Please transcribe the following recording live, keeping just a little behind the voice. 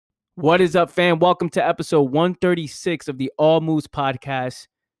What is up, fam? Welcome to episode 136 of the All Moves podcast.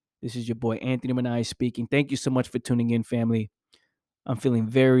 This is your boy Anthony Manai speaking. Thank you so much for tuning in, family. I'm feeling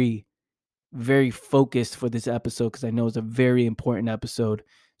very, very focused for this episode because I know it's a very important episode.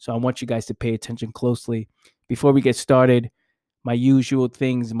 So I want you guys to pay attention closely. Before we get started, my usual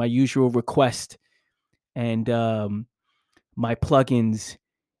things, my usual request, and my plugins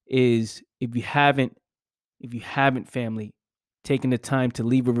is if you haven't, family, taking the time to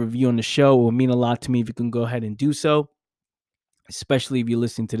leave a review on the show, it will mean a lot to me if you can go ahead and do so, especially if you're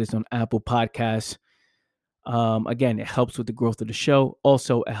listening to this on Apple Podcasts. Again, it helps with the growth of the show.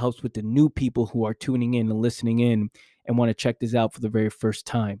 Also, it helps with the new people who are tuning in and listening in and want to check this out for the very first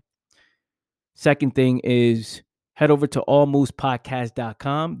time. Second thing is head over to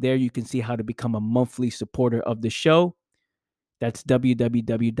allmovespodcast.com. There you can see how to become a monthly supporter of the show. That's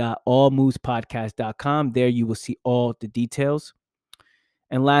www.allmovespodcast.com. There you will see all the details.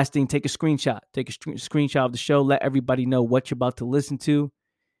 And last thing, take a screenshot. Take a screenshot of the show. Let everybody know what you're about to listen to.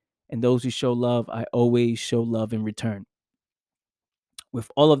 And those who show love, I always show love in return.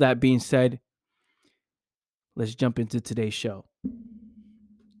 With all of that being said, let's jump into today's show.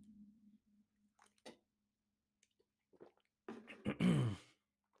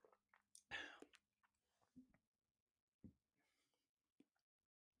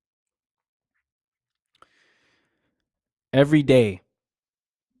 Every day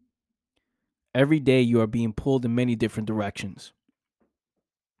you are being pulled in many different directions.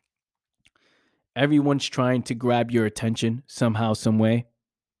 Everyone's trying to grab your attention somehow, some way.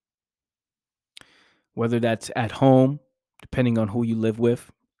 Whether that's at home, depending on who you live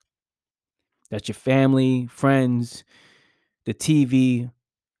with. That's your family, friends, the TV,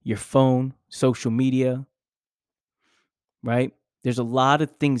 your phone, social media, right? There's a lot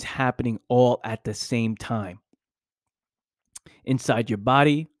of things happening all at the same time. Inside your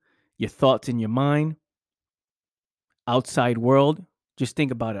body, your thoughts in your mind, outside world. Just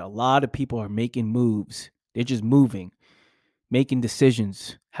think about it. A lot of people are making moves. They're just moving, making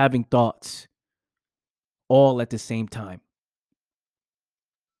decisions, having thoughts, all at the same time.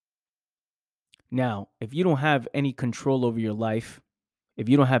 Now, if you don't have any control over your life, if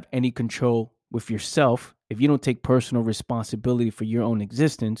you don't have any control with yourself, if you don't take personal responsibility for your own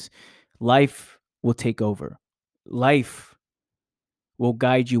existence, life will take over. Life will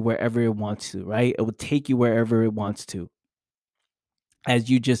guide you wherever it wants to, right? It will take you wherever it wants to as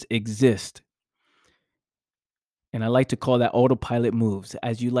you just exist. And I like to call that autopilot moves,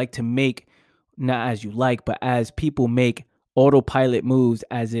 as you like to make, not as you like, but as people make autopilot moves,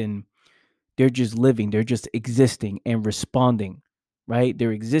 as in they're just living, they're just existing and responding, right?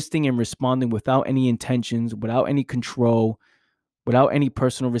 They're existing and responding without any intentions, without any control, without any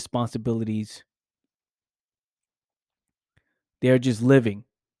personal responsibilities. They're just living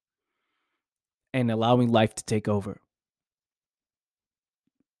and allowing life to take over.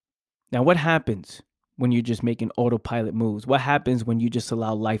 Now, what happens when you're just making autopilot moves? What happens when you just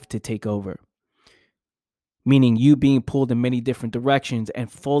allow life to take over? Meaning you being pulled in many different directions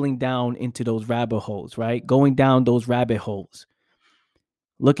and falling down into those rabbit holes, right? Going down those rabbit holes.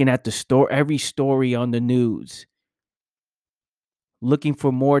 Looking at every story on the news. Looking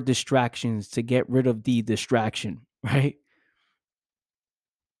for more distractions to get rid of the distraction, right?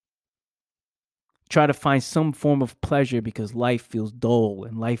 Try to find some form of pleasure because life feels dull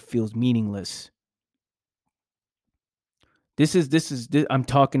and life feels meaningless. I'm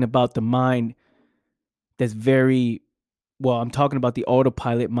talking about the mind that's I'm talking about the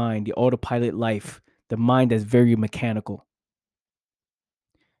autopilot mind, the autopilot life, the mind that's very mechanical.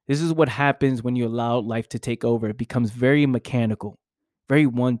 This is what happens when you allow life to take over. It becomes very mechanical, very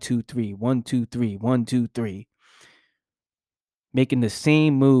 1, 2, 3, 1, 2, 3, 1, 2, 3. Making the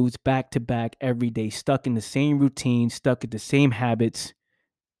same moves back to back every day, stuck in the same routine, stuck in the same habits,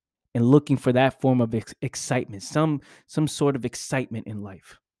 and looking for that form of excitement, some sort of excitement in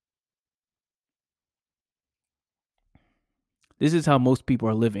life. This is how most people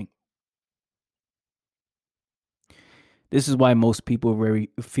are living. This is why most people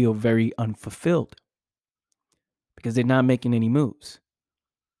feel very unfulfilled, because they're not making any moves.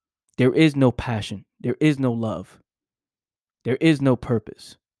 There is no passion. There is no love. There is no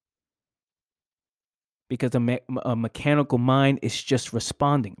purpose. Because a mechanical mind is just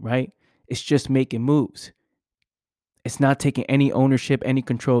responding, right? It's just making moves. It's not taking any ownership, any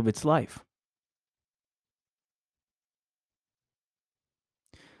control of its life.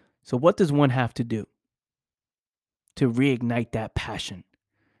 So what does one have to do to reignite that passion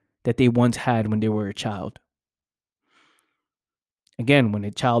that they once had when they were a child? Again, when a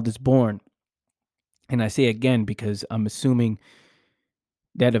child is born, and I say again because I'm assuming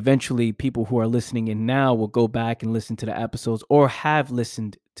that eventually people who are listening in now will go back and listen to the episodes or have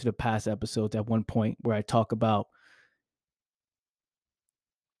listened to the past episodes at one point where I talk about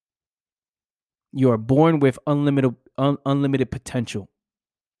you are born with unlimited potential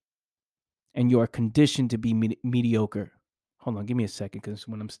and you are conditioned to be mediocre. Hold on, give me a second because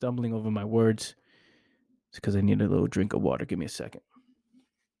when I'm stumbling over my words, it's because I need a little drink of water. Give me a second.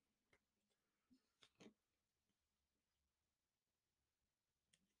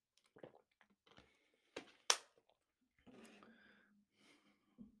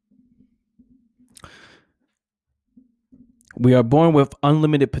 We are born with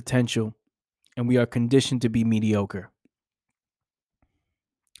unlimited potential and we are conditioned to be mediocre,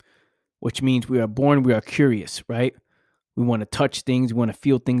 which means we are curious, right? We want to touch things, we want to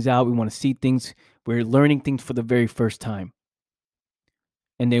feel things out, we want to see things. We're learning things for the very first time.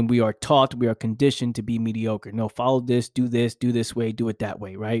 And then we are taught, we are conditioned to be mediocre. No, follow this, do this way, do it that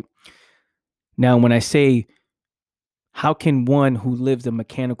way, right? Now, when I say, how can one who lives a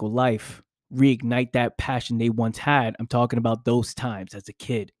mechanical life reignite that passion they once had? I'm talking about those times as a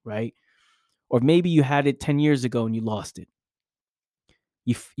kid, right? Or maybe you had it 10 years ago and you lost it.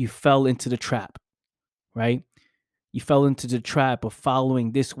 You fell into the trap, right? You fell into the trap of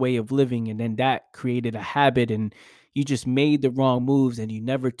following this way of living, and then that created a habit, and you just made the wrong moves and you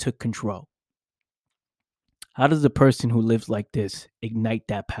never took control. How does a person who lives like this ignite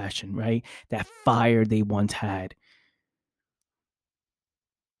that passion, right? That fire they once had?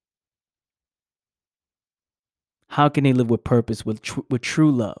 How can they live with purpose, with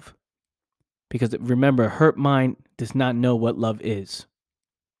true love? Because remember, hurt mind does not know what love is.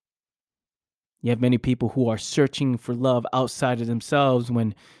 You have many people who are searching for love outside of themselves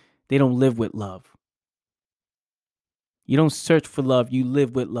when they don't live with love. You don't search for love, you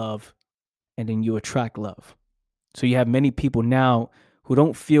live with love, and then you attract love. So you have many people now who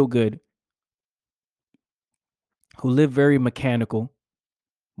don't feel good, who live very mechanical.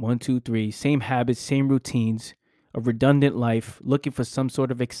 1, 2, 3, same habits, same routines, a redundant life, looking for some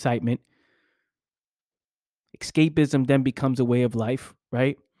sort of excitement. Escapism then becomes a way of life,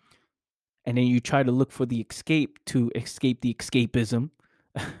 right? And then you try to look for the escape to escape the escapism.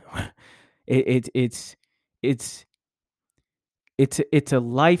 It's it's a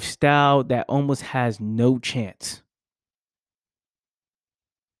lifestyle that almost has no chance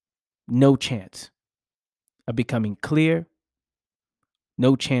of becoming clear,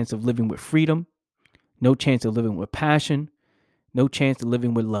 no chance of living with freedom, no chance of living with passion, no chance of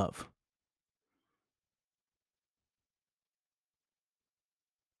living with love.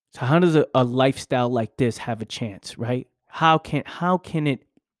 So how does a lifestyle like this have a chance, right? How can it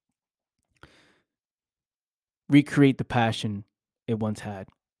recreate the passion it once had?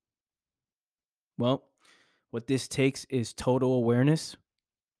 Well, what this takes is total awareness.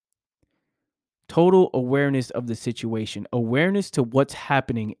 Total awareness of the situation. Awareness to what's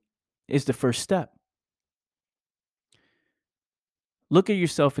happening is the first step. Look at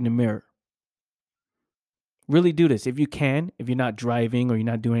yourself in the mirror. Really do this if you can, if you're not driving or you're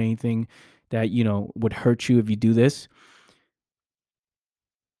not doing anything that, would hurt you if you do this.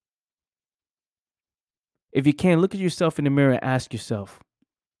 If you can, look at yourself in the mirror and ask yourself,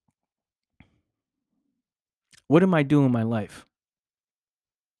 what am I doing in my life?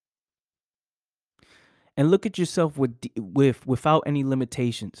 And look at yourself without any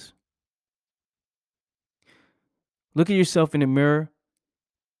limitations. Look at yourself in the mirror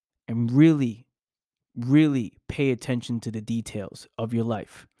and really, really pay attention to the details of your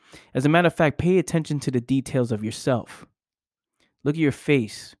life. As a matter of fact, pay attention to the details of yourself. Look at your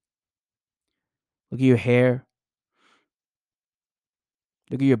face. Look at your hair.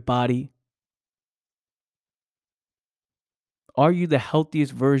 Look at your body. Are you the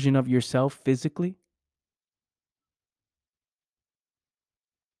healthiest version of yourself physically?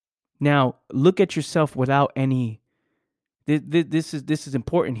 Now, look at yourself without any. This is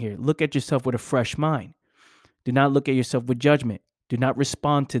important here. Look at yourself with a fresh mind. Do not look at yourself with judgment. Do not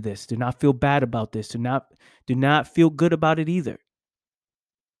respond to this. Do not feel bad about this. Do not feel good about it either.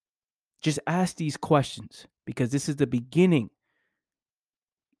 Just ask these questions because this is the beginning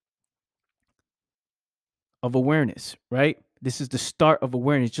of awareness, right? This is the start of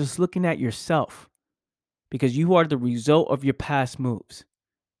awareness. Just looking at yourself because you are the result of your past moves.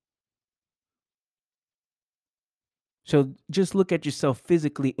 So just look at yourself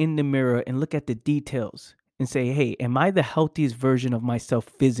physically in the mirror and look at the details and say, hey, am I the healthiest version of myself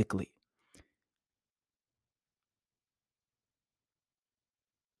physically?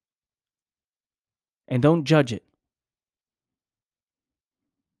 And don't judge it.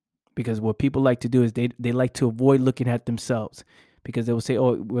 Because what people like to do is they like to avoid looking at themselves because they will say,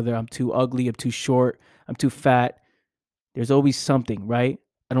 oh, whether I'm too ugly, I'm too short, I'm too fat. There's always something, right?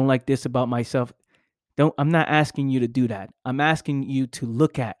 I don't like this about myself. I'm not asking you to do that. I'm asking you to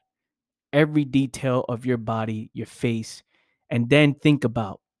look at every detail of your body, your face, and then think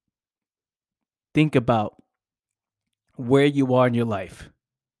about where you are in your life.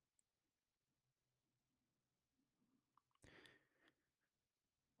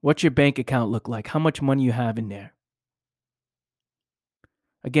 What's your bank account look like? How much money you have in there?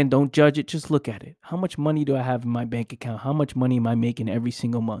 Again, don't judge it, just look at it. How much money do I have in my bank account? How much money am I making every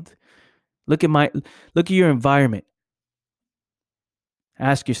single month? Look at your environment.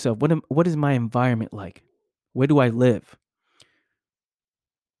 Ask yourself, what is my environment like? Where do I live?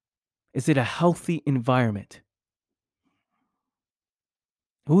 Is it a healthy environment?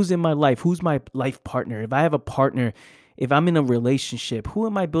 Who's in my life? Who's my life partner? If I have a partner, if I'm in a relationship, who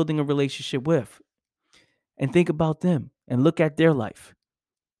am I building a relationship with? And think about them and look at their life.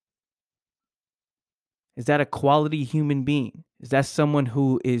 Is that a quality human being? Is that someone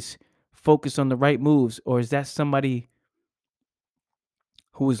who is focused on the right moves? Or is that somebody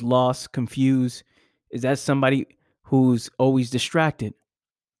who is lost, confused? Is that somebody who's always distracted?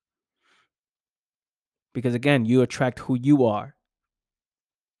 Because again, you attract who you are.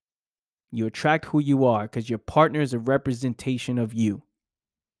 You attract who you are because your partner is a representation of you.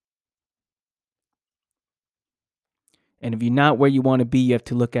 And if you're not where you want to be, you have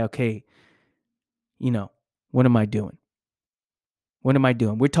to look at, okay, what am I doing? What am I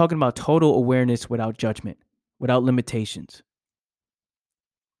doing? We're talking about total awareness without judgment, without limitations.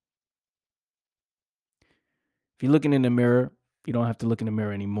 If you're looking in the mirror, you don't have to look in the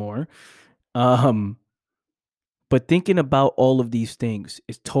mirror anymore. But thinking about all of these things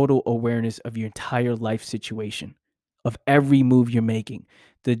is total awareness of your entire life situation, of every move you're making.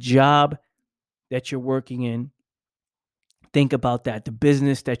 The job that you're working in, think about that. The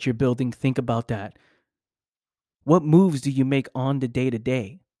business that you're building, think about that. What moves do you make on the day to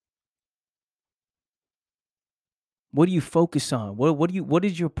day? What do you focus on? What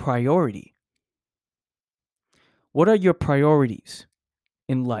is your priority? What are your priorities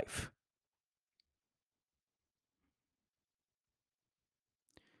in life?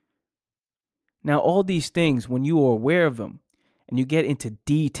 Now, all these things, when you are aware of them and you get into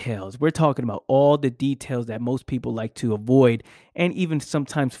details, we're talking about all the details that most people like to avoid and even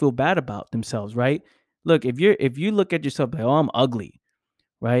sometimes feel bad about themselves, right? Look, if you look at yourself like, oh, I'm ugly,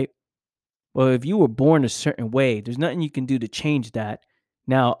 right? Well, if you were born a certain way, there's nothing you can do to change that.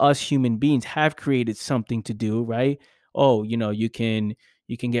 Now, us human beings have created something to do, right? Oh, you can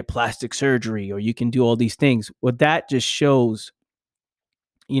get plastic surgery or you can do all these things. Well, that just shows,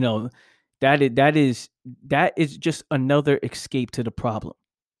 you know, that is just another escape to the problem,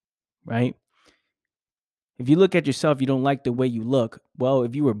 right? If you look at yourself, you don't like the way you look. Well,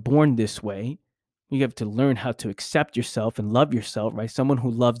 if you were born this way, you have to learn how to accept yourself and love yourself, right? Someone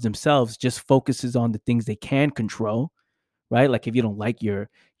who loves themselves just focuses on the things they can control, right? Like if you don't like your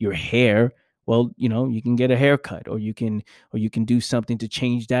hair, well, you can get a haircut or you can do something to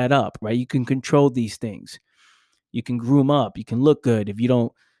change that up, right? You can control these things. You can groom up, you can look good. If you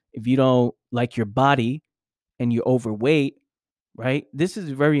don't like your body and you're overweight, right? This is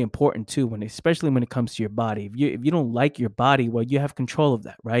very important too, especially when it comes to your body. If you don't like your body, well, you have control of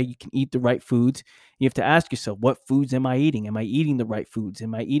that, right? You can eat the right foods. You have to ask yourself, what foods am I eating? Am I eating the right foods?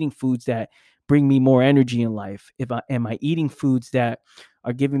 Am I eating foods that bring me more energy in life? Am I eating foods that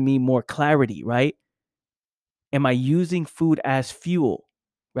are giving me more clarity, right? Am I using food as fuel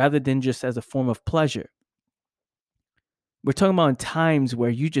rather than just as a form of pleasure? We're talking about in times where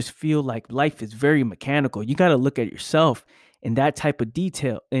you just feel like life is very mechanical. You got to look at yourself in those type of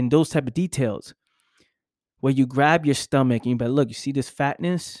details where you grab your stomach and you look, you see this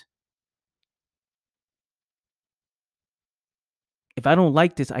fatness? If I don't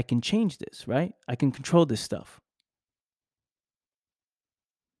like this, I can change this, right? I can control this stuff.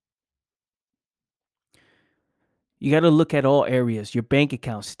 You got to look at all areas, your bank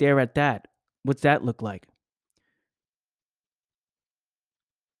account, stare at that. What's that look like?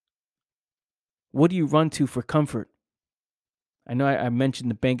 What do you run to for comfort? I know I mentioned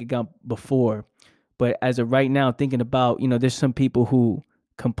the bank account before, but as of right now, thinking about, there's some people who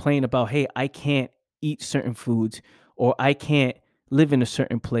complain about, hey, I can't eat certain foods, or I can't live in a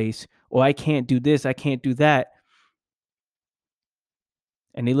certain place, or I can't do this, I can't do that.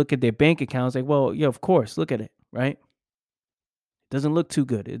 And they look at their bank accounts like, well, yeah, of course, look at it, right? It doesn't look too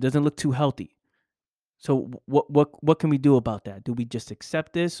good. It doesn't look too healthy. So what can we do about that? Do we just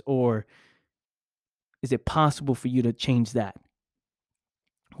accept this, or is it possible for you to change that?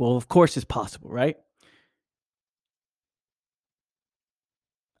 Well, of course it's possible, right?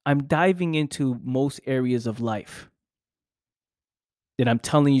 I'm diving into most areas of life that I'm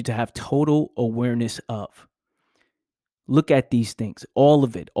telling you to have total awareness of. Look at these things, all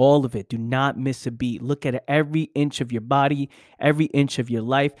of it, all of it. Do not miss a beat. Look at every inch of your body, every inch of your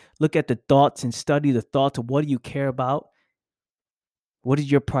life. Look at the thoughts and study the thoughts of what do you care about? What are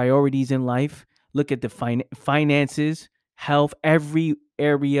your priorities in life? Look at the finances, health, every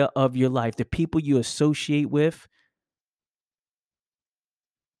area of your life, the people you associate with,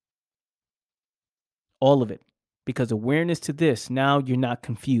 all of it. Because awareness to this, now you're not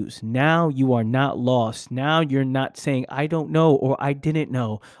confused. Now you are not lost. Now you're not saying, I don't know, or I didn't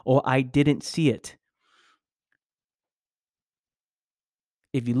know, or I didn't see it.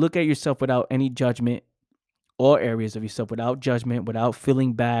 If you look at yourself without any judgment, all areas of yourself without judgment, without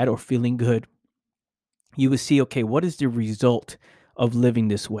feeling bad or feeling good, you will see, okay, what is the result of living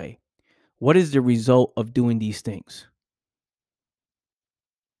this way? What is the result of doing these things?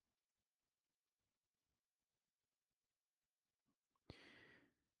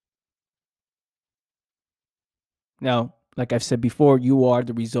 Now, like I've said before, you are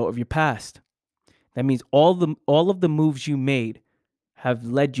the result of your past. That means all of the moves you made have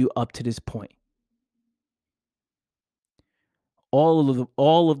led you up to this point.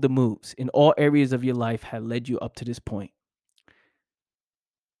 All of the moves in all areas of your life have led you up to this point.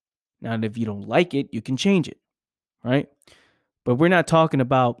 Now, if you don't like it, you can change it, right? But we're not talking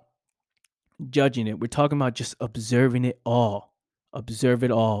about judging it. We're talking about just observing it all. Observe it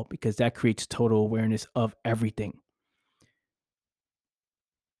all, because that creates total awareness of everything.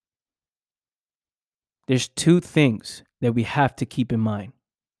 There's two things that we have to keep in mind: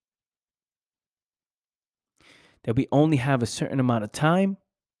 that we only have a certain amount of time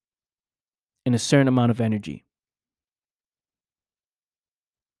and a certain amount of energy.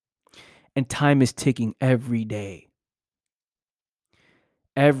 And time is ticking every day.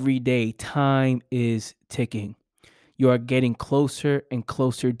 Every day, time is ticking. You are getting closer and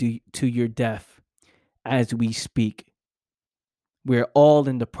closer to your death as we speak. We're all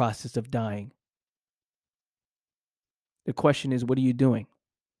in the process of dying. The question is, what are you doing?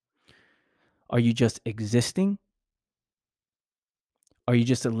 Are you just existing? Are you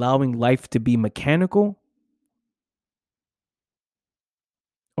just allowing life to be mechanical?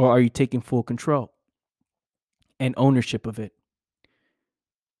 Or are you taking full control and ownership of it?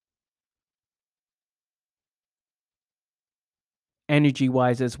 Energy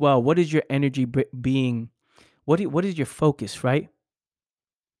wise as well, what is your energy being? What is your focus, right?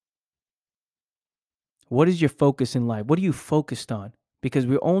 What is your focus in life? What are you focused on? Because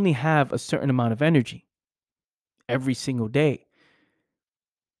we only have a certain amount of energy every single day.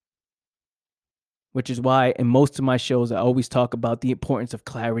 Which is why in most of my shows, I always talk about the importance of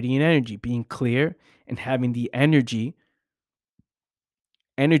clarity and energy, being clear and having the energy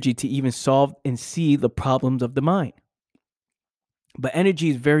to even solve and see the problems of the mind. But energy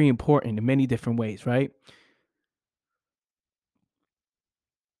is very important in many different ways, right?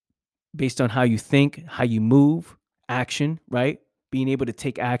 Based on how you think, how you move, action, right? Being able to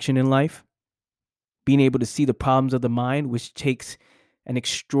take action in life, being able to see the problems of the mind, which takes an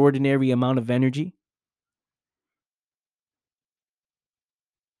extraordinary amount of energy.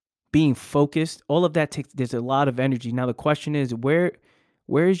 Being focused, all of that there's a lot of energy. Now the question is, where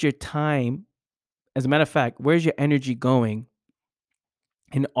is your time? As a matter of fact, where's your energy going?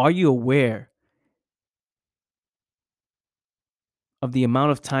 And are you aware of the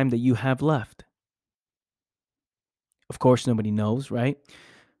amount of time that you have left? Of course, nobody knows, right?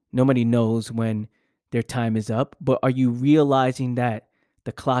 Nobody knows when their time is up, but are you realizing that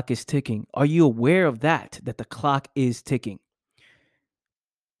the clock is ticking? Are you aware of that the clock is ticking?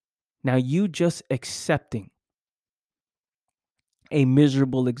 Now, you just accepting a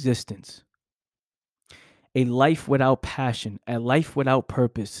miserable existence, a life without passion, a life without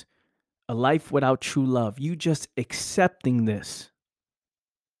purpose, a life without true love, you just accepting this.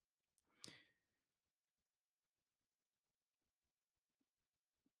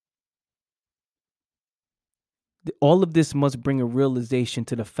 All of this must bring a realization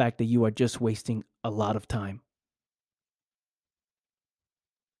to the fact that you are just wasting a lot of time.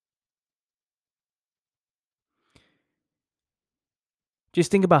 Just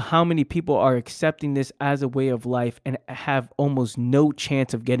think about how many people are accepting this as a way of life and have almost no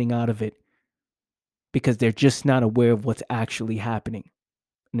chance of getting out of it because they're just not aware of what's actually happening.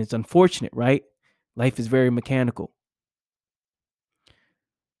 And it's unfortunate, right? Life is very mechanical,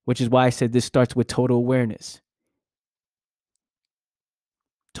 which is why I said this starts with total awareness.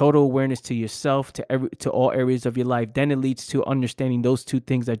 Total awareness to yourself, to all areas of your life. Then it leads to understanding those two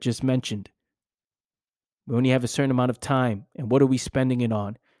things I just mentioned. We only have a certain amount of time, and what are we spending it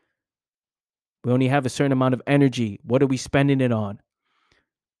on? We only have a certain amount of energy. What are we spending it on?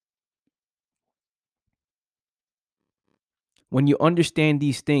 When you understand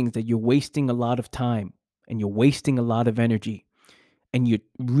these things, that you're wasting a lot of time and you're wasting a lot of energy, and you're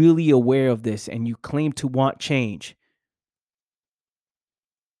really aware of this and you claim to want change,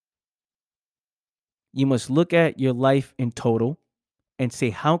 you must look at your life in total and say,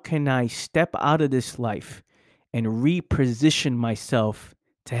 how can I step out of this life and reposition myself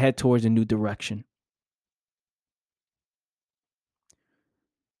to head towards a new direction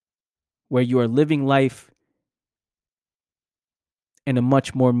where you are living life in a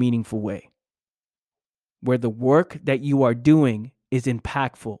much more meaningful way, where the work that you are doing is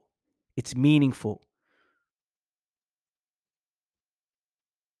impactful, it's meaningful,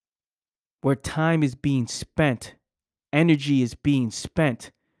 where time is being spent, energy is being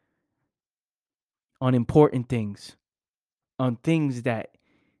spent on important things, on things that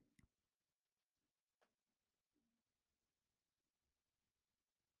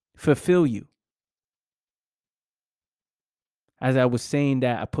fulfill you. As I was saying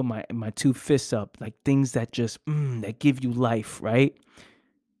that, I put my two fists up, like things that just that give you life, right?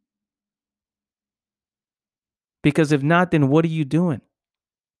 Because if not, then what are you doing?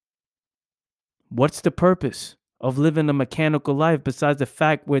 What's the purpose of living a mechanical life besides the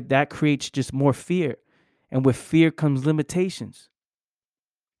fact where that creates just more fear? And with fear comes limitations.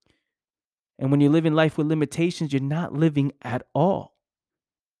 And when you're living life with limitations, you're not living at all.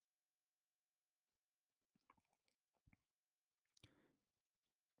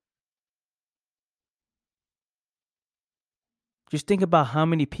 Just think about how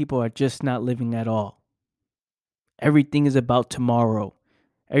many people are just not living at all. Everything is about tomorrow.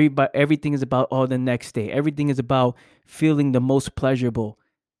 Everything is about the next day. Everything is about feeling the most pleasurable.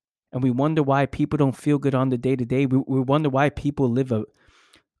 And we wonder why people don't feel good on the day to day. We wonder why people live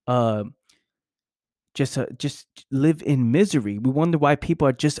uh, just live in misery. We wonder why people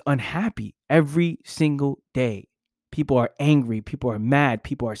are just unhappy every single day. People are angry. People are mad.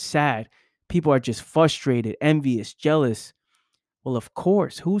 People are sad. People are just frustrated, envious, jealous. Well, of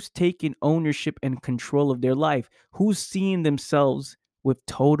course, who's taking ownership and control of their life? Who's seeing themselves with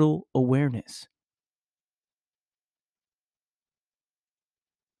total awareness?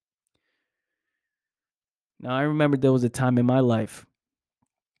 Now, I remember there was a time in my life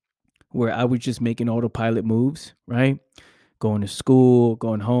where I was just making autopilot moves, right? Going to school,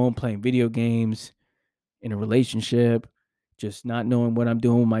 going home, playing video games, in a relationship, just not knowing what I'm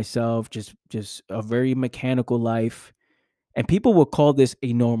doing with myself, just a very mechanical life. And people will call this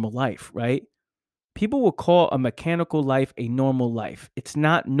a normal life, right? People will call a mechanical life a normal life. It's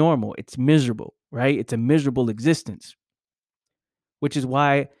not normal, it's miserable, right? It's a miserable existence, which is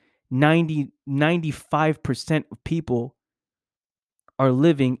why 95% of people are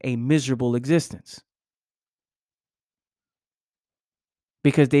living a miserable existence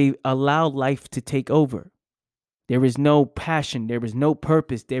because they allow life to take over. There is no passion. There is no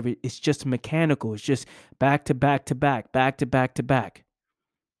purpose. It's just mechanical. It's just back to back to back, back to back to back.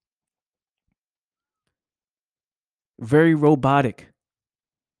 Very robotic.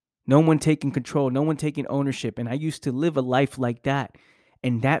 No one taking control. No one taking ownership. And I used to live a life like that.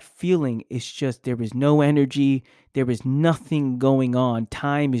 And that feeling is just, there is no energy. There is nothing going on.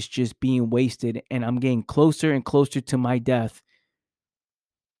 Time is just being wasted. And I'm getting closer and closer to my death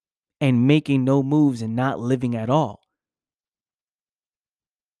and making no moves and not living at all.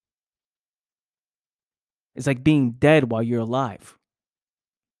 It's like being dead while you're alive.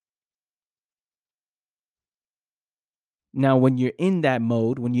 Now, when you're in that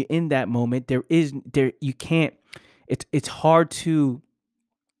mode, when you're in that moment, you can't, it's hard to,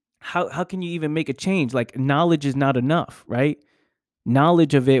 how can you even make a change? Like, knowledge is not enough, right?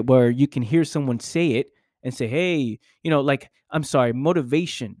 Knowledge of it where you can hear someone say it and say, hey, like, I'm sorry,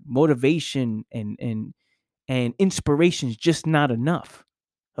 motivation and inspiration is just not enough.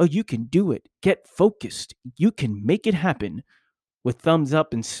 Oh, you can do it. Get focused. You can make it happen. With thumbs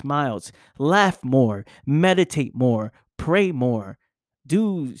up and smiles. Laugh more, meditate more, pray more,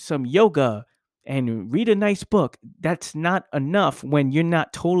 do some yoga, and read a nice book. That's not enough when you're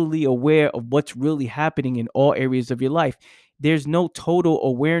not totally aware of what's really happening in all areas of your life. There's no total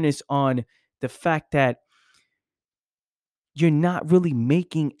awareness on the fact that you're not really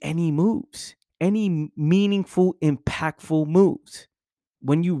making any moves, any meaningful, impactful moves.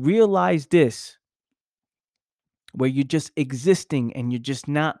 When you realize this, where you're just existing and you're just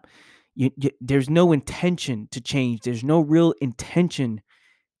not, there's no intention to change, there's no real intention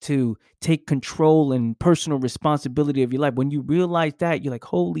to take control and personal responsibility of your life. When you realize that, you're like,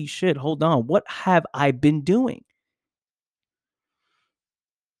 holy shit, hold on, what have I been doing?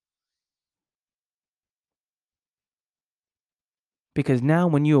 Because now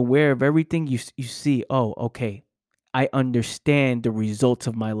when you're aware of everything, you see, oh, okay, I understand the results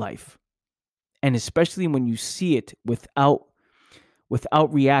of my life. And especially when you see it without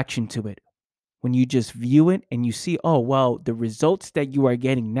reaction to it, when you just view it and you see, oh, well, the results that you are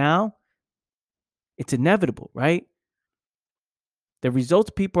getting now, it's inevitable, right? The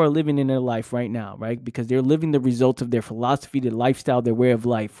results people are living in their life right now, right? Because they're living the results of their philosophy, their lifestyle, their way of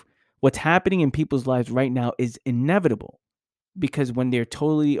life. What's happening in people's lives right now is inevitable, because when they're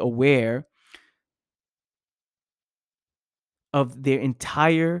totally aware of their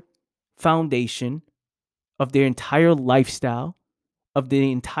entire foundation, of their entire lifestyle, of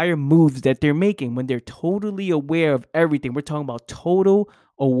the entire moves that they're making, when they're totally aware of everything. We're talking about total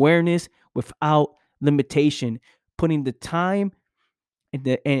awareness without limitation, putting the time and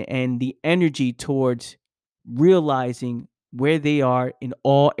the energy towards realizing where they are in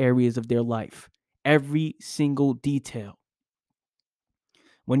all areas of their life, every single detail.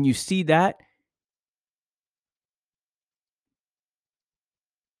 When you see that,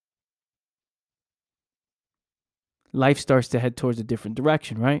 life starts to head towards a different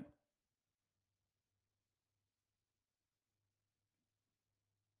direction, right?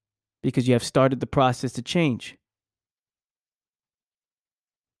 Because you have started the process to change.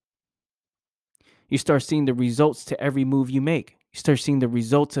 You start seeing the results to every move you make. You start seeing the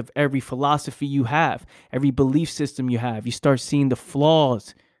results of every philosophy you have, every belief system you have. You start seeing the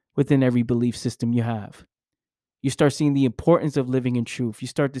flaws within every belief system you have. You start seeing the importance of living in truth. You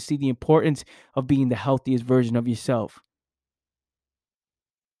start to see the importance of being the healthiest version of yourself.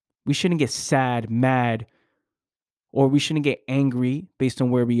 We shouldn't get sad, mad, or we shouldn't get angry based on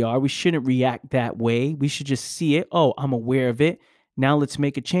where we are. We shouldn't react that way. We should just see it. Oh, I'm aware of it. Now let's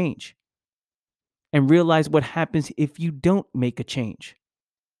make a change. And realize what happens if you don't make a change.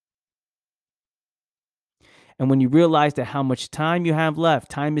 And when you realize that how much time you have left,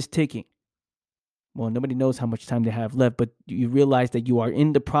 time is ticking. Well, nobody knows how much time they have left, but you realize that you are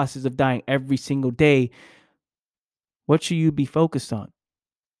in the process of dying every single day. What should you be focused on?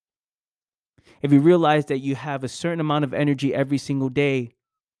 If you realize that you have a certain amount of energy every single day,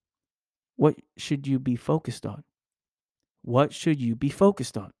 what should you be focused on? What should you be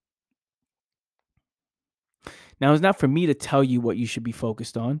focused on? Now, it's not for me to tell you what you should be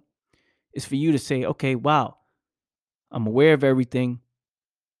focused on. It's for you to say, okay, wow, I'm aware of everything.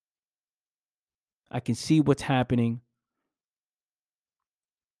 I can see what's happening.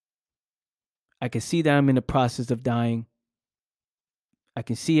 I can see that I'm in the process of dying. I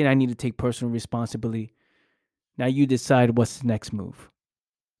can see it. I need to take personal responsibility. Now you decide what's the next move.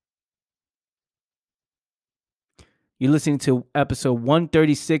 You're listening to episode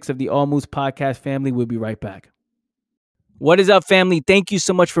 136 of the All Moves Podcast family. We'll be right back. What is up, family? Thank you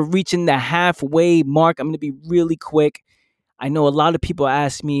so much for reaching the halfway mark. I'm going to be really quick. I know a lot of people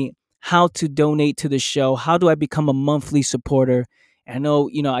ask me how to donate to the show. How do I become a monthly supporter? And I know,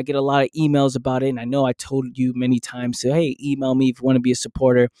 I get a lot of emails about it. And I know I told you many times, so, hey, email me if you want to be a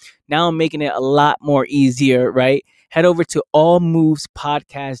supporter. Now I'm making it a lot more easier, right? Head over to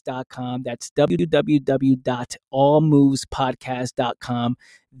allmovespodcast.com. That's www.allmovespodcast.com.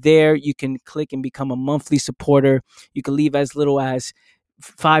 There you can click and become a monthly supporter. You can leave as little as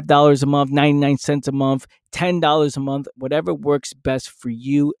 $5 a month, 99 cents a month, $10 a month, whatever works best for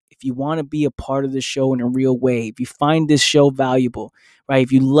you. If you want to be a part of the show in a real way, if you find this show valuable, right?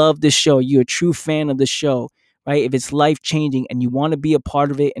 If you love this show, you're a true fan of the show, right? If it's life changing and you want to be a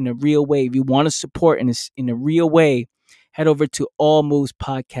part of it in a real way, if you want to support in a real way, head over to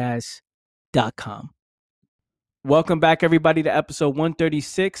allmovespodcast.com. Welcome back, everybody, to episode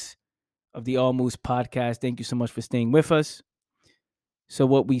 136 of the All Moves Podcast. Thank you so much for staying with us. So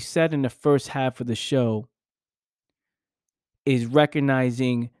what we said in the first half of the show is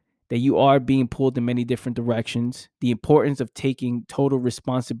recognizing that you are being pulled in many different directions, the importance of taking total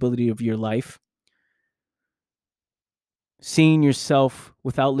responsibility of your life, seeing yourself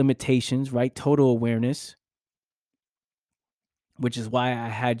without limitations, right? Total awareness, which is why I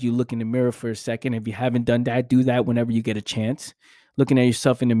had you look in the mirror for a second. If you haven't done that, do that whenever you get a chance. Looking at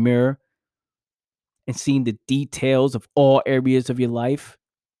yourself in the mirror and seeing the details of all areas of your life,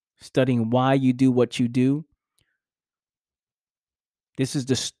 studying why you do what you do. This is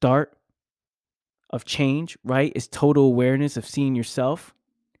the start of change, right? It's total awareness of seeing yourself,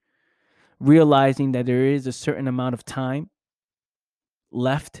 realizing that there is a certain amount of time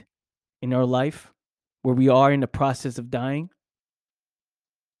left in our life where we are in the process of dying.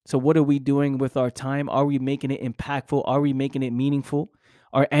 So what are we doing with our time? Are we making it impactful? Are we making it meaningful?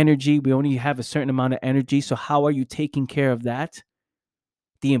 Our energy, we only have a certain amount of energy. So how are you taking care of that?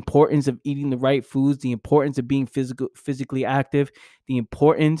 the importance of eating the right foods, the importance of being physically active, the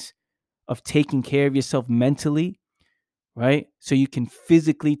importance of taking care of yourself mentally, right? So you can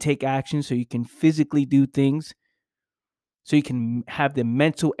physically take action, so you can physically do things, so you can have the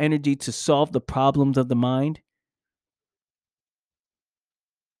mental energy to solve the problems of the mind,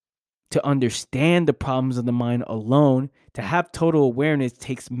 to understand the problems of the mind alone. To have total awareness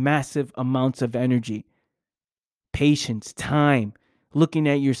takes massive amounts of energy, patience, time, looking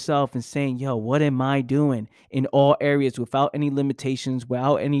at yourself and saying, yo, what am I doing in all areas without any limitations,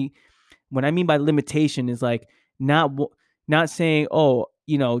 without any, what I mean by limitation is like not saying, oh,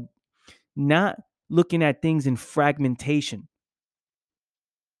 not looking at things in fragmentation,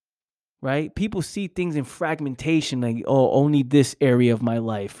 right? People see things in fragmentation, like, oh, only this area of my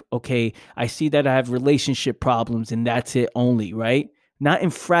life. Okay, I see that I have relationship problems and that's it only, right? Not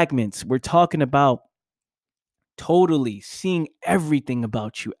in fragments. We're talking about totally seeing everything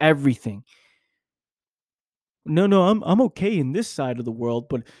about you, everything. No, I'm okay in this side of the world,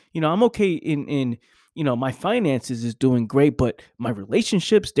 but I'm okay in my finances is doing great, but my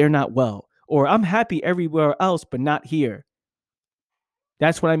relationships, they're not well. Or I'm happy everywhere else, but not here.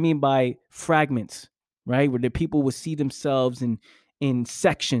 That's what I mean by fragments, right? Where the people will see themselves in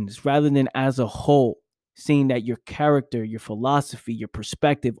sections rather than as a whole, seeing that your character, your philosophy, your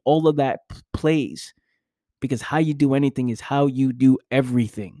perspective, all of that plays, because how you do anything is how you do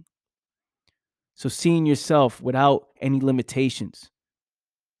everything. So seeing yourself without any limitations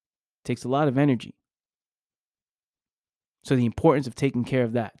takes a lot of energy. So the importance of taking care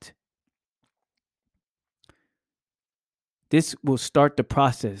of that. This will start the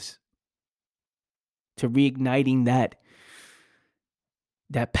process to reigniting that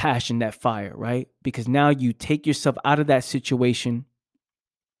passion, that fire, right? Because now you take yourself out of that situation,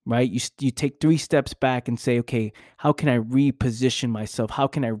 right? You take 3 steps back and say, okay, how can I reposition myself? How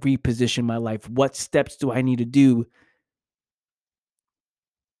can I reposition my life? What steps do I need to do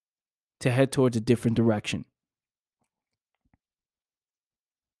to head towards a different direction?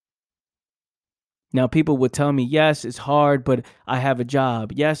 Now, people would tell me, yes, it's hard, but I have a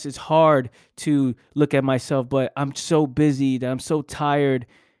job. Yes, it's hard to look at myself, but I'm so busy that I'm so tired.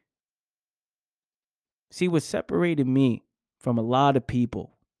 See, what separated me from a lot of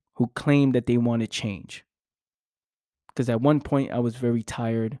people who claim that they want to change, because at one point I was very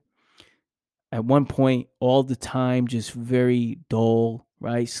tired. At one point, all the time, just very dull,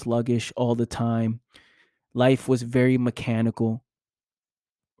 right? Sluggish all the time. Life was very mechanical,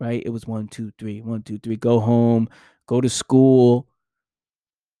 right? It was 1, 2, 3, 1, 2, 3, go home, go to school,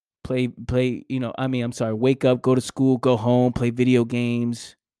 wake up, go to school, go home, play video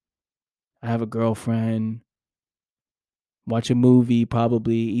games. I have a girlfriend, watch a movie,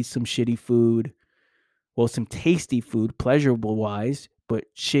 probably eat some shitty food. Well, some tasty food, pleasurable wise, but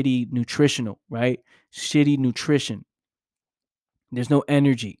shitty nutritional, right? Shitty nutrition. There's no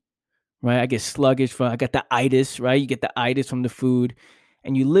energy, right? I get sluggish I got the itis, right? You get the itis from the food,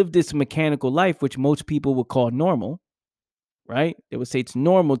 and you live this mechanical life, which most people would call normal, right? They would say it's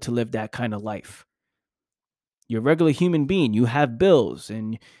normal to live that kind of life. You're a regular human being. You have bills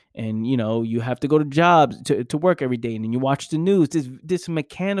and you have to go to jobs to work every day, and then you watch the news. This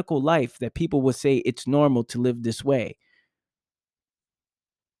mechanical life that people would say it's normal to live this way.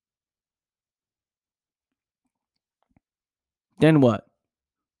 Then what?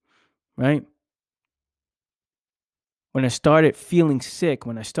 Right? When I started feeling sick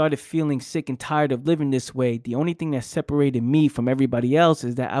and tired of living this way, the only thing that separated me from everybody else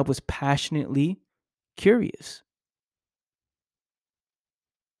is that I was passionately curious.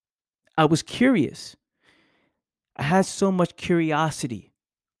 I was curious. I had so much curiosity.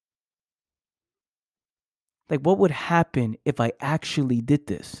 Like, what would happen if I actually did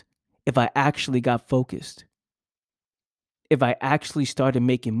this? If I actually got focused? If I actually started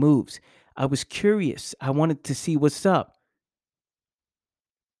making moves? I was curious. I wanted to see what's up.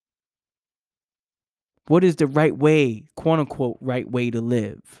 What is the right way, quote unquote, right way to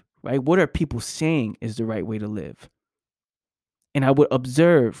live? Right? What are people saying is the right way to live? And I would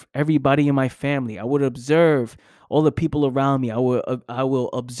observe everybody in my family. I would observe all the people around me. I will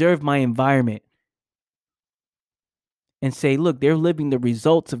observe my environment and say, look, they're living the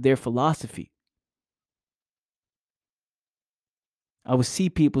results of their philosophy. I would see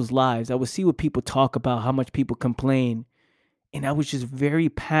people's lives. I would see what people talk about, how much people complain. And I was just very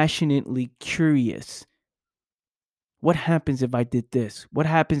passionately curious. What happens if I did this? What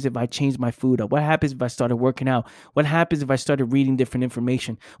happens if I changed my food up? What happens if I started working out? What happens if I started reading different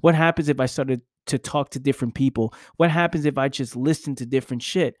information? What happens if I started to talk to different people? What happens if I just listened to different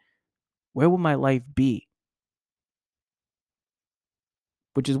shit? Where would my life be?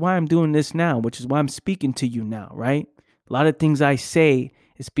 which is why I'm doing this now, which is why I'm speaking to you now, right? A lot of things I say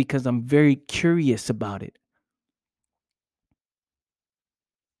is because I'm very curious about it.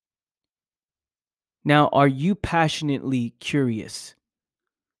 Now, are you passionately curious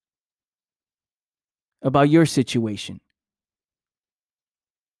about your situation?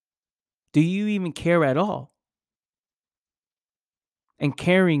 Do you even care at all? And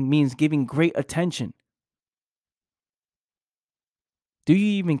caring means giving great attention. Do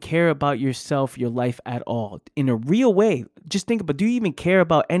you even care about yourself, your life at all in a real way? Just think about, do you even care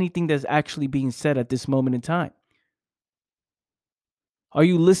about anything that's actually being said at this moment in time? Are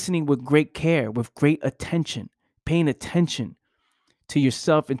you listening with great care, with great attention, paying attention to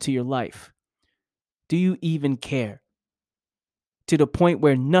yourself and to your life? Do you even care to the point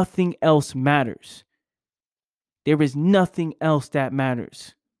where nothing else matters? There is nothing else that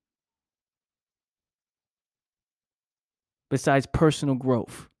matters besides personal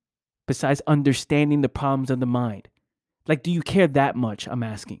growth, besides understanding the problems of the mind. Like, do you care that much? I'm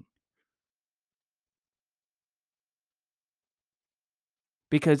asking.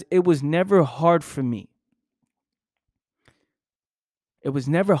 Because it was never hard for me. It was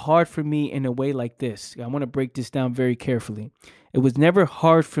never hard for me in a way like this. I want to break this down very carefully. It was never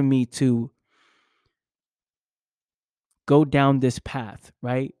hard for me to go down this path,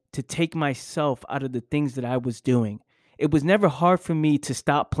 right? To take myself out of the things that I was doing. It was never hard for me to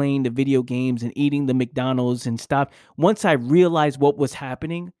stop playing the video games and eating the McDonald's and stop. Once I realized what was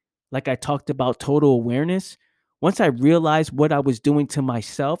happening, like I talked about total awareness, once I realized what I was doing to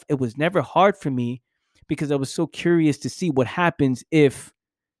myself, it was never hard for me because I was so curious to see what happens if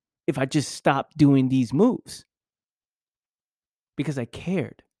I just stopped doing these moves because I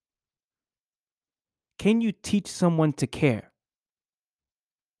cared. Can you teach someone to care?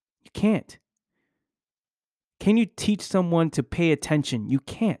 You can't. Can you teach someone to pay attention? You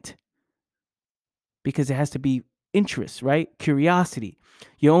can't. Because it has to be interest, right? Curiosity,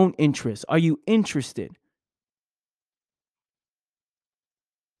 your own interest. Are you interested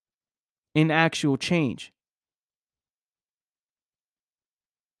in actual change?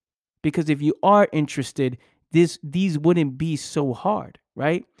 Because if you are interested, these wouldn't be so hard,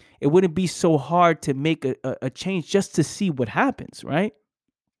 right? It wouldn't be so hard to make a change just to see what happens, right?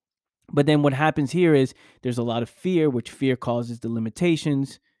 But then what happens here is there's a lot of fear, which fear causes the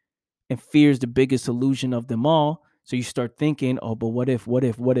limitations, and fear is the biggest illusion of them all. So you start thinking, oh, but what if, what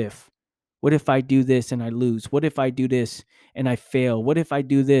if, what if? What if I do this and I lose? What if I do this and I fail? What if I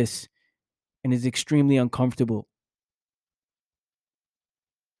do this and it's extremely uncomfortable?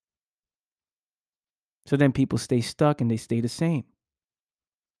 So then people stay stuck and they stay the same.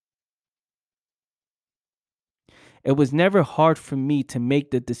 It was never hard for me to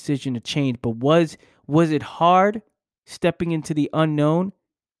make the decision to change, but was it hard stepping into the unknown?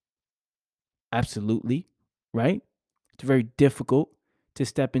 Absolutely, right? It's very difficult to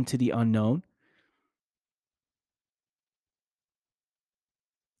step into the unknown.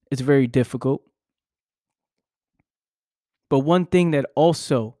 It's very difficult. But one thing that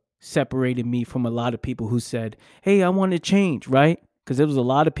also separated me from a lot of people who said, "Hey, I want to change," right? Because there was a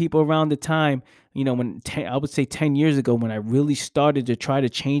lot of people around the time, I would say 10 years ago when I really started to try to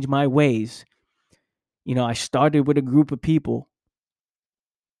change my ways. I started with a group of people,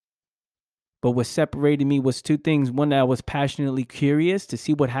 but what separated me was two things. One, that I was passionately curious to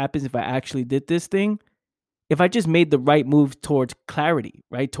see what happens if I actually did this thing. If I just made the right move towards clarity,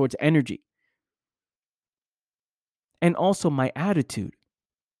 right? Towards energy. And also my attitude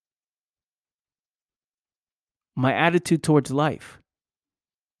towards life.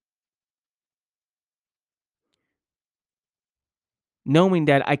 Knowing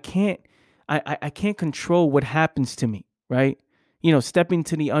that I can't control what happens to me, right? Stepping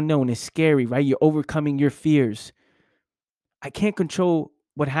to the unknown is scary, right? You're overcoming your fears. I can't control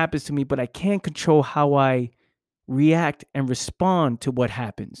what happens to me, but I can control how I react and respond to what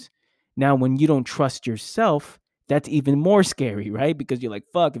happens. Now, when you don't trust yourself, that's even more scary, right? Because you're like,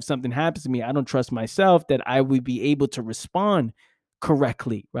 fuck, if something happens to me, I don't trust myself that I would be able to respond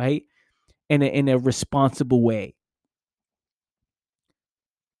correctly, right? In a responsible way.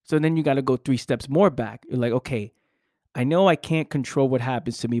 So then you got to go 3 steps more back. You're like, okay, I know I can't control what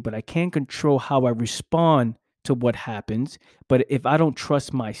happens to me, but I can control how I respond to what happens. But if I don't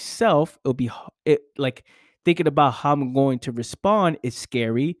trust myself, like thinking about how I'm going to respond is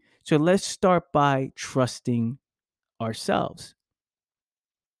scary. So let's start by trusting ourselves.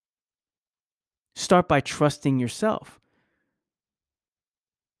 Start by trusting yourself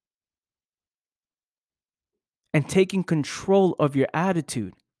and taking control of your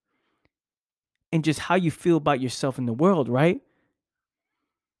attitude and just how you feel about yourself in the world, right?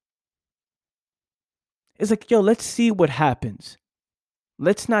 It's like, yo, let's see what happens.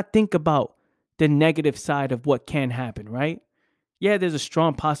 Let's not think about the negative side of what can happen, right? Yeah, there's a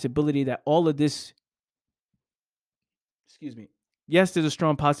strong possibility that all of this, excuse me. Yes, there's a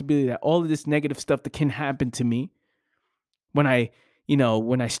strong possibility that all of this negative stuff that can happen to me when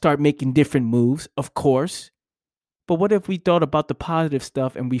when I start making different moves, of course. But what if we thought about the positive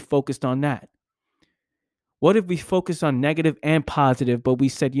stuff and we focused on that? What if we focused on negative and positive, but we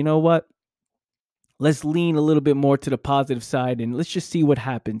said, you know what? Let's lean a little bit more to the positive side and let's just see what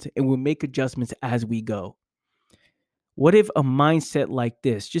happens and we'll make adjustments as we go. What if a mindset like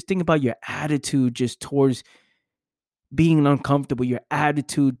this, just think about your attitude just towards being uncomfortable, your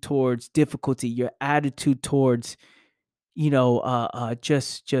attitude towards difficulty, your attitude towards,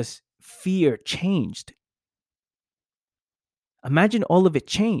 just fear changed. Imagine all of it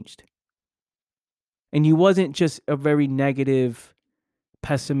changed. And you wasn't just a very negative,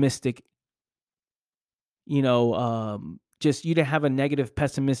 pessimistic, just you didn't have a negative,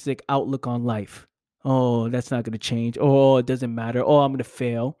 pessimistic outlook on life. Oh, that's not going to change. Oh, it doesn't matter. Oh, I'm going to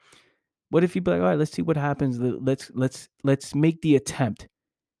fail. What if you be like, all right, let's see what happens. Let's make the attempt.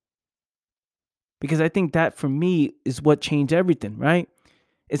 Because I think that for me is what changed everything, right?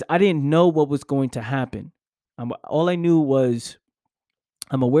 Is I didn't know what was going to happen. All I knew was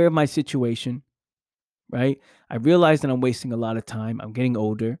I'm aware of my situation, right? I realize that I'm wasting a lot of time. I'm getting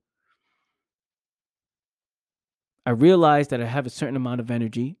older. I realized that I have a certain amount of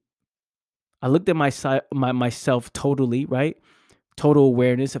energy. I looked at myself totally, right? Total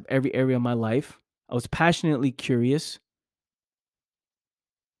awareness of every area of my life. I was passionately curious.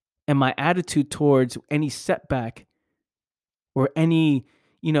 And my attitude towards any setback or any,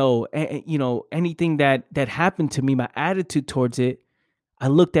 anything that happened to me, my attitude towards it, I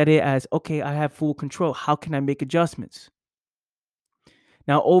looked at it as, okay, I have full control. How can I make adjustments?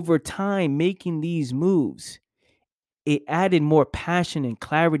 Now, over time, making these moves, it added more passion and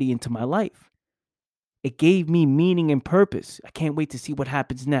clarity into my life. It gave me meaning and purpose. I can't wait to see what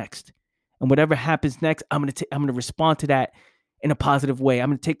happens next. And whatever happens next, I'm gonna respond to that in a positive way. I'm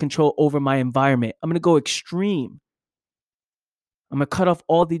gonna take control over my environment. I'm gonna go extreme. I'm gonna cut off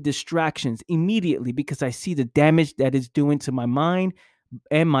all the distractions immediately because I see the damage that it's doing to my mind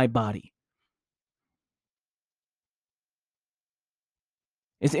and my body.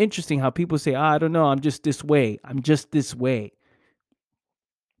 It's interesting how people say, I don't know, I'm just this way. I'm just this way.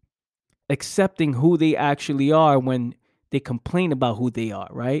 Accepting who they actually are when they complain about who they are,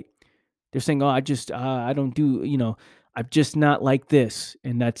 right? They're saying, oh, I don't do, I'm just not like this.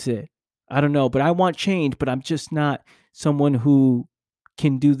 And that's it. I don't know, but I want change, but I'm just not someone who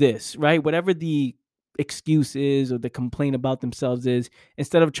can do this, right? Whatever the excuse is or the complaint about themselves is,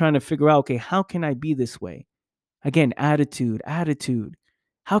 instead of trying to figure out, okay, how can I be this way? Again, attitude.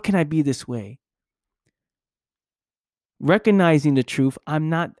 How can I be this way? Recognizing the truth.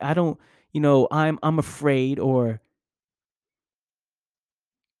 I'm afraid, or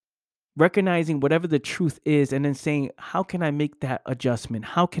recognizing whatever the truth is and then saying, how can I make that adjustment?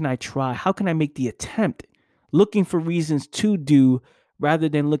 How can I try? How can I make the attempt? Looking for reasons to do rather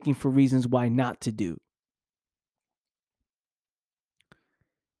than looking for reasons why not to do.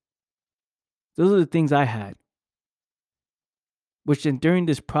 Those are the things I had. Which then during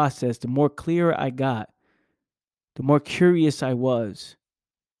this process, the more clear I got, the more curious I was.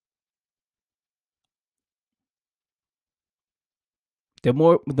 The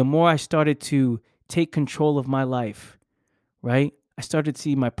more I started to take control of my life, right? I started to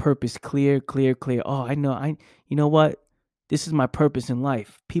see my purpose clear. Oh, you know what? This is my purpose in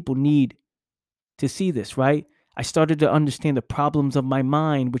life. People need to see this, right? I started to understand the problems of my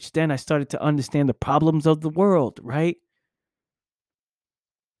mind, which then I started to understand the problems of the world, right?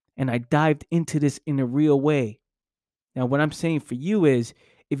 And I dived into this in a real way. Now, what I'm saying for you is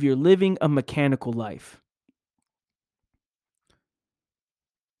if you're living a mechanical life,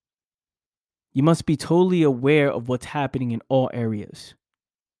 you must be totally aware of what's happening in all areas.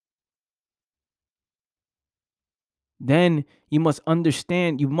 Then you must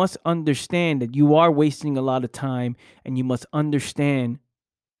understand that you are wasting a lot of time, and you must understand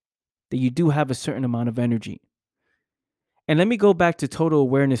that you do have a certain amount of energy. And let me go back to total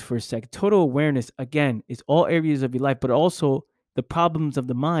awareness for a second. Total awareness, again, is all areas of your life, but also the problems of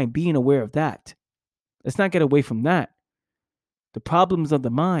the mind, being aware of that. Let's not get away from that. The problems of the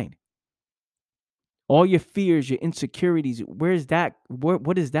mind, all your fears, your insecurities, where is that?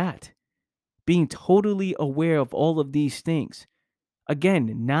 What is that? Being totally aware of all of these things.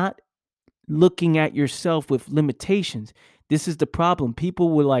 Again, not looking at yourself with limitations. This is the problem.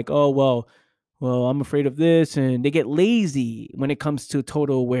 People were like, oh, well, I'm afraid of this. And they get lazy when it comes to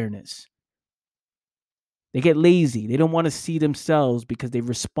total awareness. They get lazy. They don't want to see themselves because they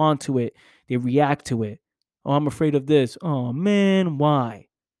respond to it. They react to it. Oh, I'm afraid of this. Oh man, why?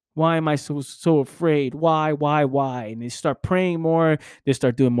 Why am I so afraid? Why? And they start praying more. They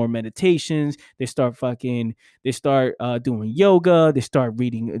start doing more meditations. They start doing yoga. They start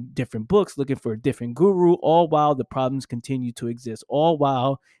reading different books, looking for a different guru, all while the problems continue to exist, all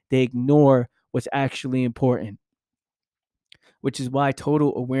while they ignore what's actually important, which is why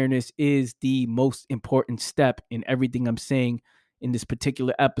total awareness is the most important step in everything I'm saying in this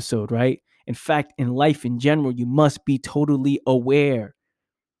particular episode, right? In fact, in life in general, you must be totally aware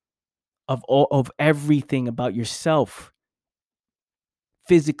of everything about yourself,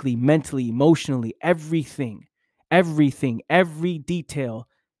 physically, mentally, emotionally, everything, every detail.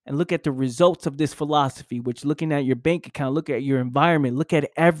 And look at the results of this philosophy, which looking at your bank account, look at your environment, look at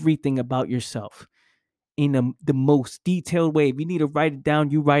everything about yourself in the most detailed way. If you need to write it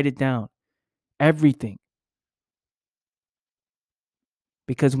down, you write it down. Everything.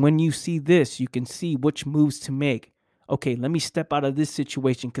 Because when you see this, you can see which moves to make. Okay, let me step out of this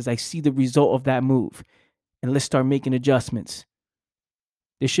situation because I see the result of that move. And let's start making adjustments.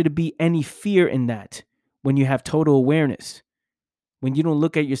 There shouldn't be any fear in that when you have total awareness. When you don't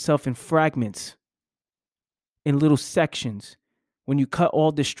look at yourself in fragments, in little sections, when you cut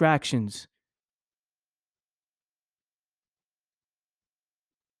all distractions.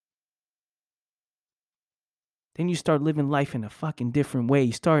 Then you start living life in a fucking different way.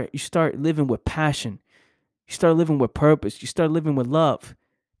 You start living with passion. You start living with purpose. You start living with love.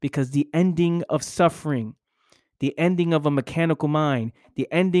 Because the ending of suffering, the ending of a mechanical mind, the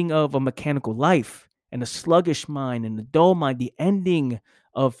ending of a mechanical life, and a sluggish mind and a dull mind, the ending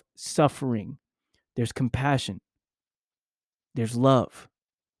of suffering, there's compassion, there's love,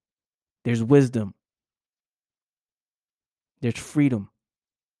 there's wisdom, there's freedom.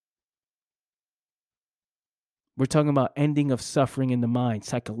 We're talking about ending of suffering in the mind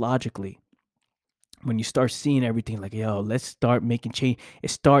psychologically. When you start seeing everything like, yo, let's start making change.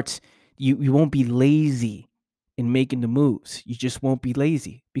 It starts, you won't be lazy in making the moves. You just won't be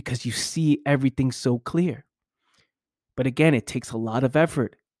lazy because you see everything so clear. But again, it takes a lot of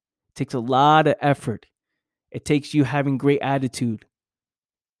effort. It takes a lot of effort. It takes you having great attitude,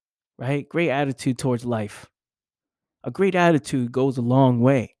 right? Great attitude towards life. A great attitude goes a long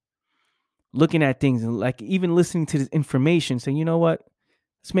way. Looking at things and like even listening to this information, saying, you know what?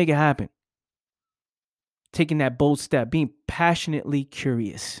 Let's make it happen. Taking that bold step, being passionately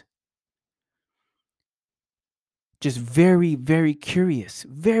curious. Just very, very curious.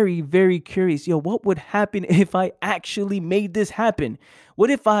 Very, very curious. Yo, what would happen if I actually made this happen? What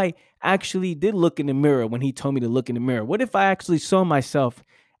if I actually did look in the mirror when he told me to look in the mirror? What if I actually saw myself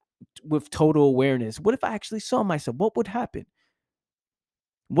with total awareness? What if I actually saw myself? What would happen?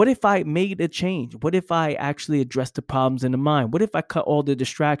 What if I made a change? What if I actually addressed the problems in the mind? What if I cut all the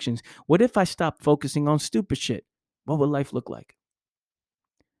distractions? What if I stopped focusing on stupid shit? What would life look like?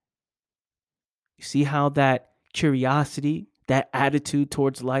 You see how that curiosity, that attitude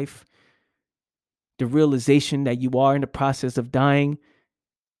towards life, the realization that you are in the process of dying,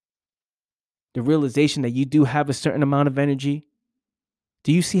 the realization that you do have a certain amount of energy.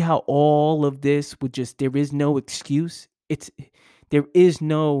 Do you see how all of this would just, there is no excuse? There is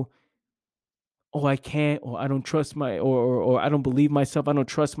no, oh, I can't, or I don't trust or I don't believe myself, I don't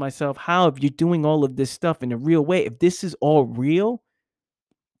trust myself. How, if you're doing all of this stuff in a real way, if this is all real,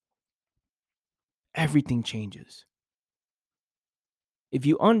 everything changes. If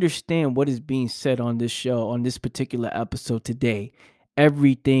you understand what is being said on this show, on this particular episode today,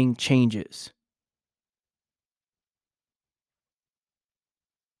 everything changes.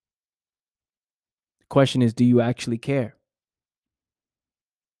 The question is, do you actually care?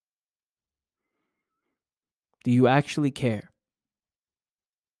 Do you actually care?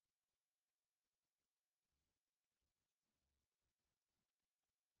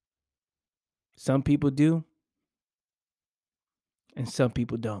 Some people do, and some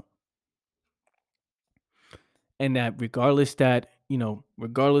people don't. And that regardless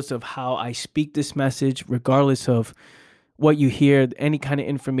of how I speak this message, regardless of what you hear, any kind of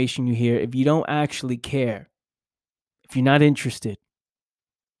information you hear, if you don't actually care, if you're not interested,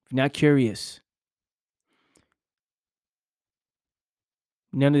 if you're not curious,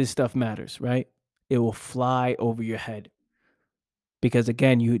 none of this stuff matters, right? It will fly over your head. Because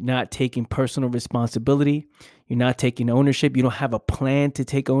again, you're not taking personal responsibility. You're not taking ownership. You don't have a plan to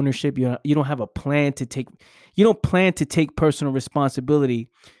take ownership. You don't have a plan to take, you don't plan to take personal responsibility.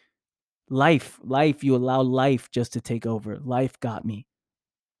 Life, you allow life just to take over. Life got me.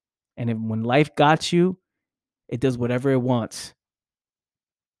 And when life got you, it does whatever it wants.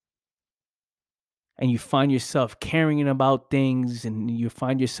 and you find yourself caring about things, and you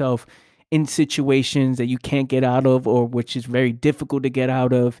find yourself in situations that you can't get out of, or which is very difficult to get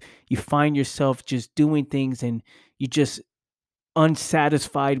out of. You find yourself just doing things, and you just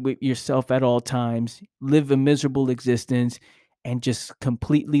unsatisfied with yourself at all times, live a miserable existence, and just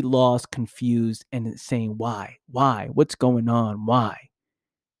completely lost, confused, and saying, why, what's going on, why?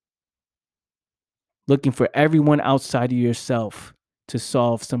 Looking for everyone outside of yourself to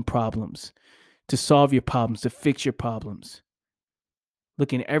solve some problems, to solve your problems, to fix your problems.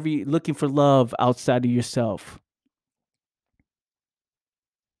 Looking for love outside of yourself.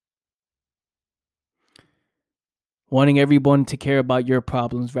 Wanting everyone to care about your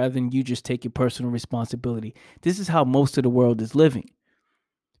problems rather than you just take your personal responsibility. This is how most of the world is living,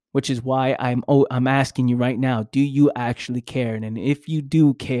 which is why I'm asking you right now, do you actually care? And if you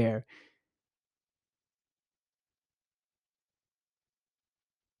do care,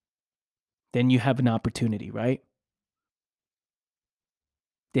 then you have an opportunity, right?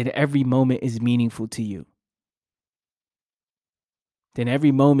 That every moment is meaningful to you. Then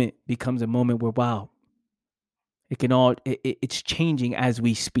every moment becomes a moment where, wow, it's changing as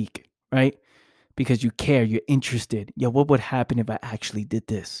we speak, right? Because you care, you're interested. Yo, what would happen if I actually did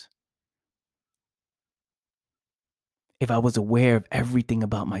this? If I was aware of everything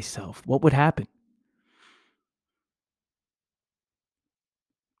about myself, what would happen?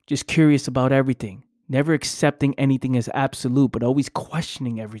 Just curious about everything, never accepting anything as absolute, but always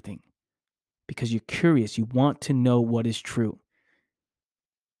questioning everything because you're curious. You want to know what is true.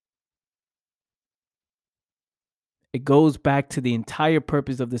 It goes back to the entire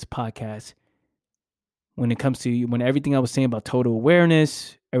purpose of this podcast when it comes to when everything I was saying about total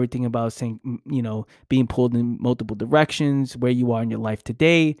awareness, everything about saying, being pulled in multiple directions, where you are in your life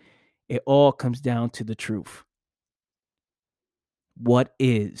today, it all comes down to the truth. What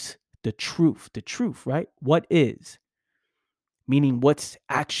is the truth? The truth, right? What is? Meaning what's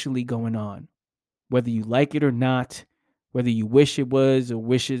actually going on, whether you like it or not, whether you wish it was or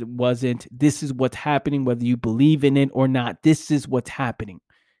wish it wasn't. This is what's happening, whether you believe in it or not. This is what's happening.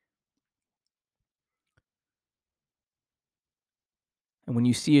 And when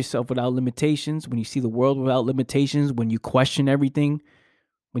you see yourself without limitations, when you see the world without limitations, when you question everything,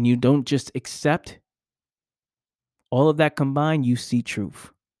 when you don't just accept, all of that combined, you see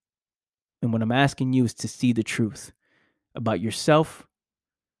truth. And what I'm asking you is to see the truth about yourself,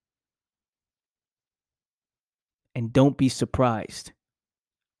 and don't be surprised,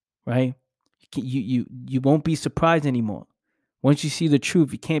 right? You won't be surprised anymore. Once you see the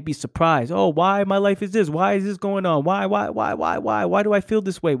truth, you can't be surprised. Oh, why my life is this? Why is this going on? Why do I feel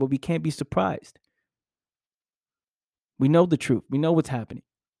this way? Well, we can't be surprised. We know the truth. We know what's happening.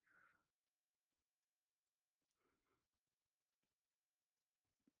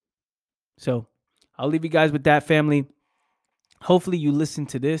 So I'll leave you guys with that, family. Hopefully you listen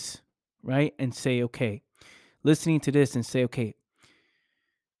to this, right? And say, okay, listening to this and say, okay,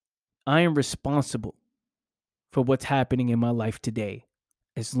 I am responsible for what's happening in my life today.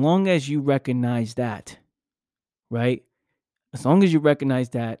 As long as you recognize that, right? As long as you recognize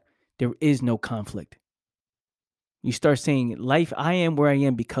that, there is no conflict. You start saying, life, I am where I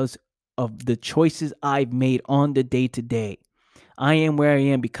am because of the choices I've made on the day to day. I am where I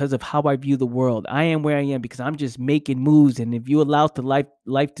am because of how I view the world. I am where I am because I'm just making moves. And if you allow the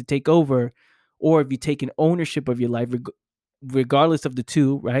life to take over, or if you take an ownership of your life, regardless of the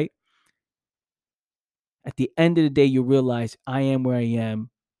two, right? At the end of the day, you realize I am where I am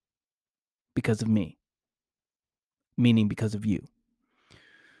because of me, meaning because of you.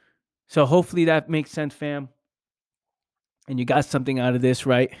 So hopefully that makes sense, fam. And you got something out of this,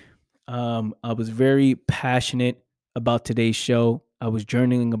 right? I was very passionate about today's show. I was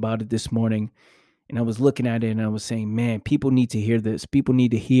journaling about it this morning, and I was looking at it and I was saying, man, people need to hear this. People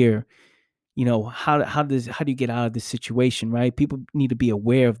need to hear, how do you get out of this situation, right? People need to be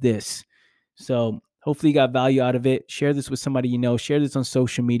aware of this. So hopefully you got value out of it. Share this with somebody you know. Share this on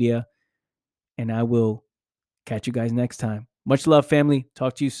social media, and I will catch you guys next time. Much love, family.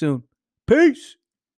 Talk to you soon. Peace.